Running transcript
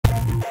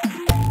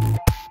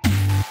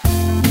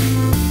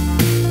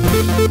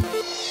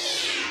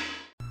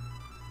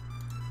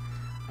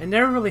I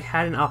never really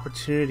had an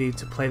opportunity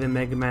to play the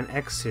Mega Man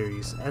X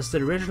series, as the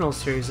original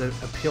series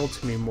appealed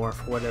to me more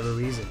for whatever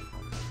reason.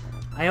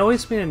 I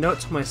always made a note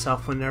to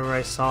myself whenever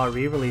I saw a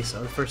re-release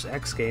of the first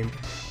X game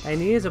that I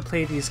needed to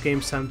play these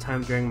games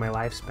sometime during my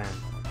lifespan.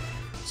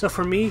 So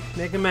for me,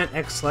 Mega Man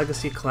X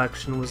Legacy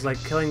Collection was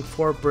like killing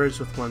 4 birds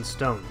with 1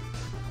 stone.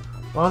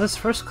 While this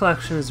first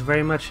collection is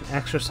very much an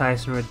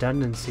exercise in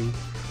redundancy,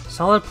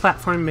 solid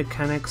platforming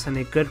mechanics and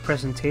a good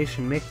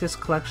presentation make this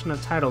collection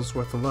of titles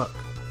worth a look.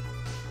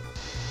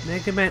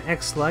 Mega Man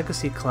X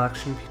Legacy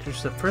Collection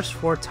features the first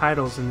 4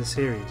 titles in the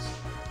series.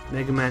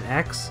 Mega Man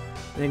X,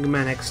 Mega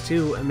Man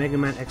X2, and Mega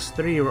Man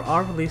X3 were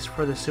all released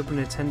for the Super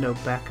Nintendo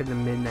back in the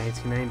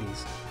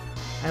mid-1990s.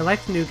 I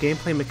like the new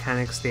gameplay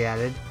mechanics they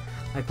added,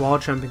 like wall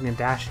jumping and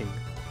dashing.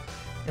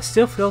 It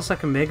still feels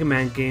like a Mega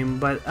Man game,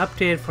 but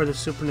updated for the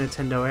Super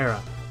Nintendo era.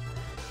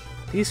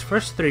 These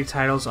first 3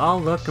 titles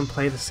all look and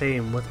play the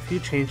same, with a few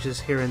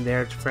changes here and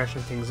there to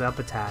freshen things up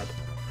a tad.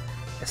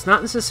 It's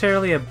not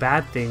necessarily a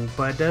bad thing,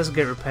 but it does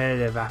get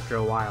repetitive after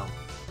a while.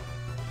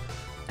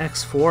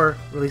 X4,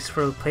 released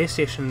for the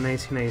PlayStation in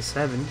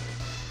 1997,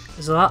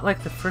 is a lot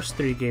like the first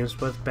 3 games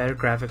but with better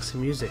graphics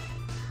and music.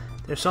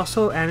 There's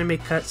also anime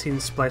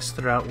cutscenes spliced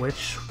throughout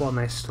which, while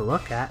nice to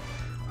look at,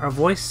 are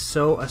voiced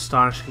so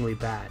astonishingly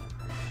bad.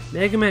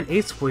 Mega Man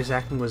 8's voice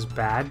acting was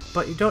bad,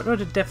 but you don't know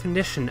the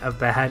definition of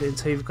bad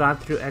until you've gone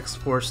through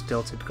X4's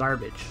stilted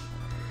garbage.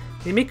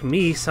 They make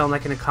me sound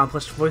like an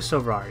accomplished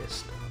voiceover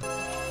artist.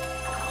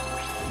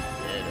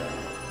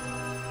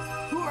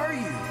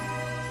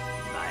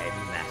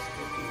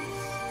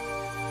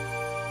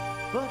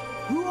 But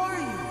who are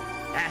you?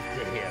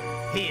 After him.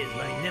 He is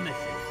my nemesis.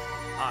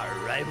 Our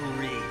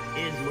rivalry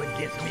is what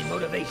gives me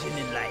motivation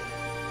in life.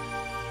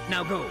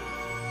 Now go.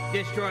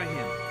 Destroy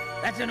him.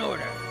 That's an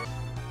order.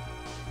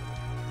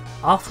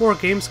 All 4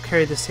 games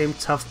carry the same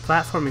tough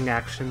platforming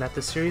action that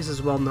the series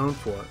is well known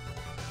for.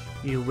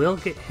 You will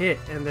get hit,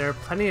 and there are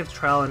plenty of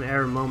trial and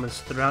error moments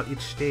throughout each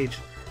stage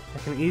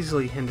that can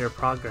easily hinder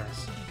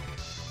progress.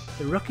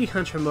 The Rookie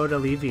Hunter mode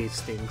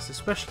alleviates things,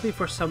 especially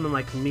for someone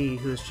like me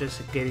who is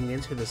just getting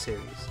into the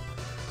series.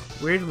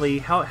 Weirdly,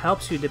 how it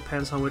helps you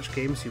depends on which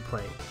games you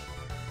play.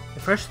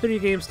 The first 3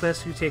 games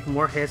lets you take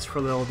more hits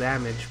for little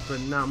damage, but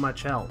not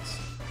much else.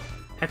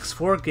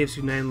 X4 gives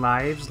you 9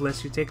 lives,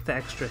 lets you take the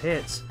extra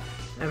hits,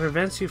 and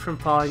prevents you from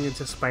falling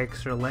into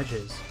spikes or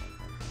ledges.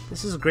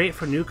 This is great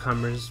for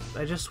newcomers,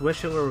 I just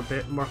wish it were a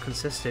bit more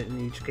consistent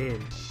in each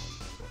game.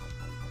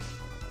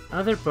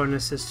 Other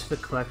bonuses to the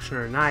collection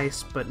are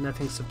nice, but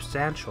nothing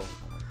substantial.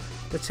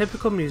 The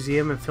typical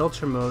museum and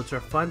filter modes are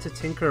fun to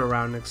tinker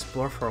around and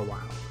explore for a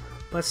while,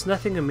 but it's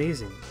nothing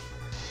amazing.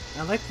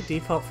 I like the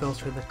default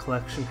filter the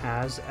collection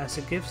has, as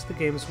it gives the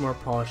games a more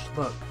polished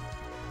look.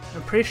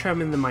 I'm pretty sure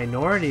I'm in the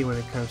minority when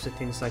it comes to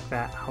things like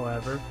that,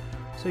 however,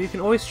 so you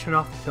can always turn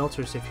off the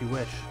filters if you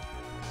wish.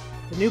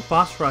 The new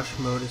boss rush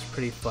mode is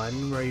pretty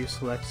fun, where you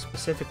select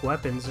specific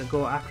weapons and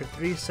go after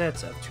 3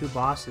 sets of 2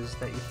 bosses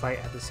that you fight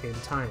at the same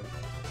time.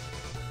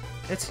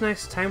 It's a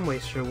nice time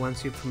waster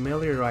once you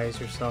familiarize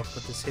yourself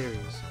with the series.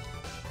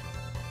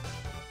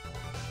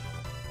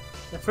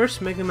 The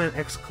first Mega Man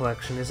X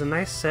collection is a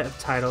nice set of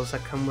titles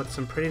that come with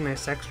some pretty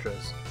nice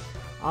extras.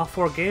 All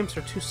 4 games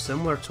are too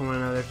similar to one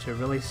another to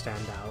really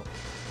stand out,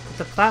 but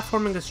the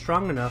platforming is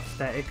strong enough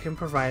that it can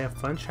provide a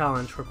fun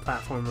challenge for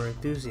platformer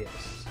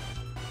enthusiasts.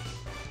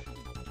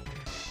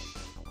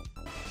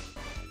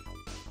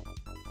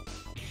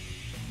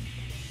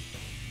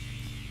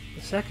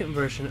 The second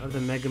version of the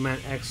Mega Man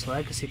X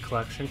Legacy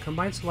Collection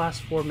combines the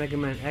last 4 Mega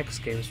Man X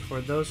games for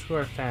those who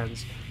are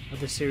fans of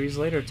the series'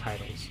 later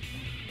titles.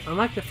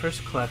 Unlike the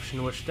first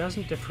collection, which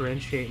doesn't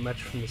differentiate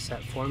much from the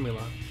set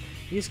formula,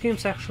 these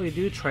games actually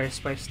do try to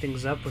spice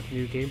things up with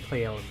new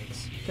gameplay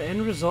elements. The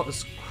end result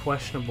is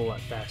questionable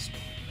at best.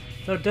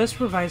 Though it does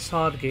provide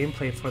solid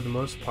gameplay for the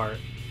most part,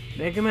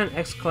 Mega Man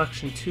X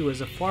Collection 2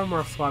 is a far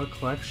more flawed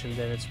collection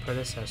than its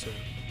predecessor.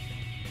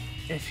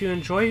 If you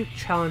enjoy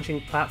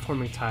challenging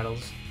platforming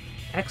titles,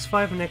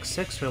 X5 and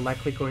X6 are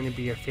likely going to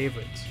be your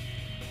favorites.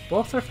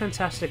 Both are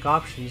fantastic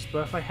options,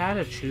 but if I had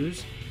to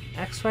choose,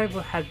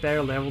 X5 had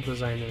better level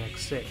design than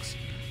X6,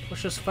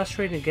 which was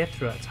frustrating to get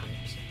through at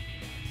times.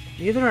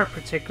 Neither are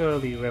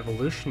particularly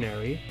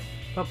revolutionary,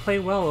 but play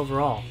well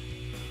overall.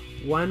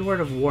 One word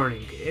of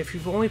warning, if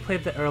you've only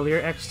played the earlier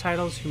X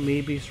titles, you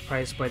may be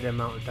surprised by the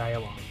amount of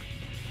dialogue.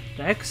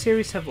 The X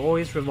series have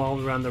always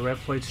revolved around the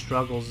Reploid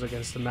struggles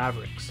against the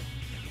Mavericks,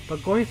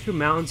 but going through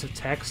mountains of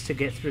text to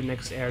get through the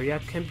next area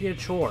can be a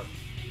chore.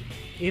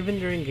 Even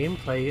during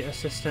gameplay,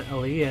 Assistant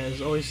Aaliyah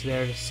is always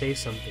there to say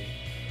something.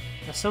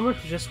 As someone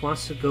who just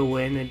wants to go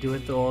in and do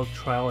it the old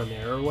trial and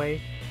error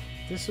way,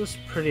 this was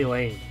pretty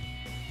lame.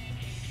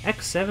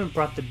 X7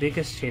 brought the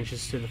biggest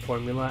changes to the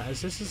formula,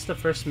 as this is the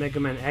first Mega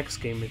Man X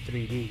game in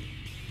 3D.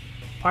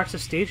 Parts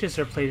of stages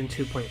are played in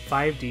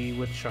 2.5D,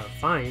 which are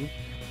fine,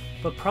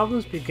 but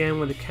problems begin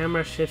when the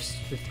camera shifts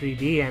to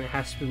 3D and it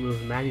has to be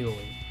moved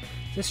manually.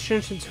 This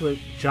turns into a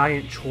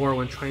giant chore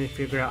when trying to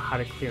figure out how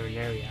to clear an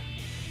area.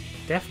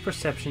 Depth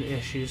perception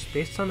issues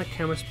based on the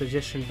camera's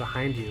position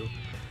behind you,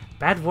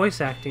 bad voice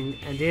acting,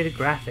 and dated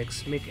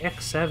graphics make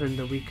X7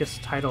 the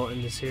weakest title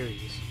in the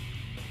series.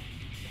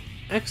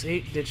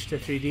 X8 ditched the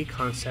 3D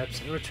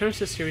concepts and returns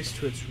the series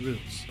to its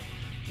roots,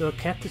 though it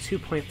kept the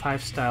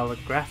 2.5 style of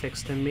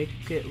graphics that make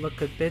it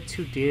look a bit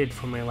too dated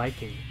for my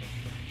liking.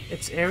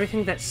 It's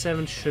everything that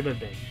 7 should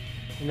have been,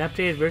 an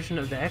updated version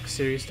of the X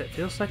series that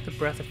feels like the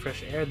breath of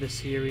fresh air the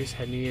series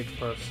had needed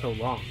for so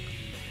long.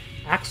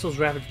 Axel's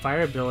rapid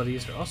fire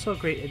abilities are also a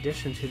great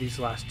addition to these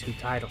last two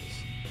titles.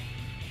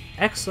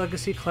 X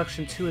Legacy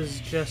Collection 2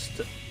 is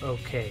just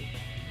okay.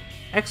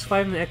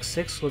 X5 and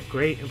X6 look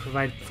great and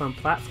provide fun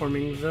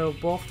platforming, though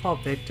both fall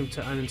victim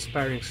to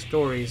uninspiring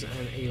stories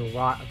and a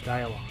lot of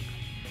dialogue.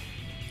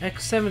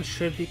 X7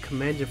 should be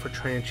commended for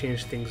trying to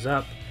change things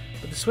up,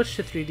 but the switch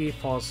to 3D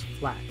falls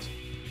flat.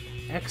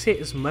 X8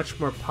 is much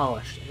more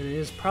polished, and it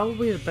is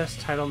probably the best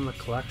title in the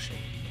collection.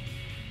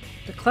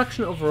 The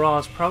collection overall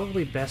is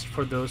probably best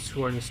for those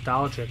who are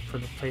nostalgic for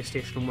the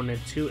PlayStation 1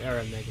 and 2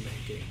 era Mega Man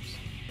games.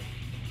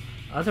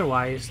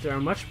 Otherwise, there are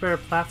much better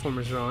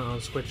platformers around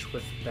on Switch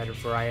with better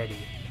variety.